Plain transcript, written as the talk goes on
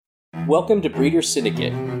Welcome to Breeders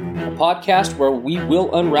Syndicate, a podcast where we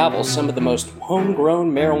will unravel some of the most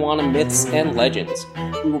homegrown marijuana myths and legends.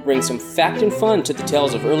 We will bring some fact and fun to the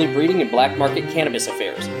tales of early breeding and black market cannabis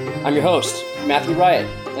affairs. I'm your host, Matthew Riot,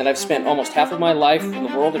 and I've spent almost half of my life in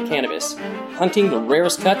the world of cannabis, hunting the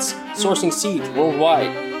rarest cuts, sourcing seeds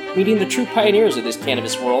worldwide, meeting the true pioneers of this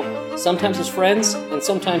cannabis world, sometimes as friends, and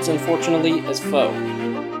sometimes, unfortunately, as foe.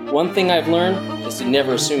 One thing I've learned is to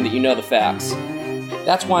never assume that you know the facts.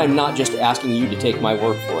 That's why I'm not just asking you to take my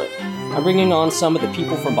word for it. I'm bringing on some of the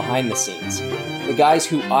people from behind the scenes, the guys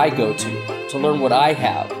who I go to learn what I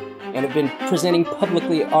have, and have been presenting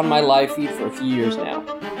publicly on my live feed for a few years now.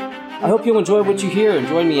 I hope you'll enjoy what you hear and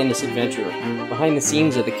join me in this adventure, behind the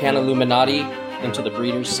scenes of the Can Illuminati and to the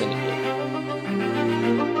Breeders Syndicate.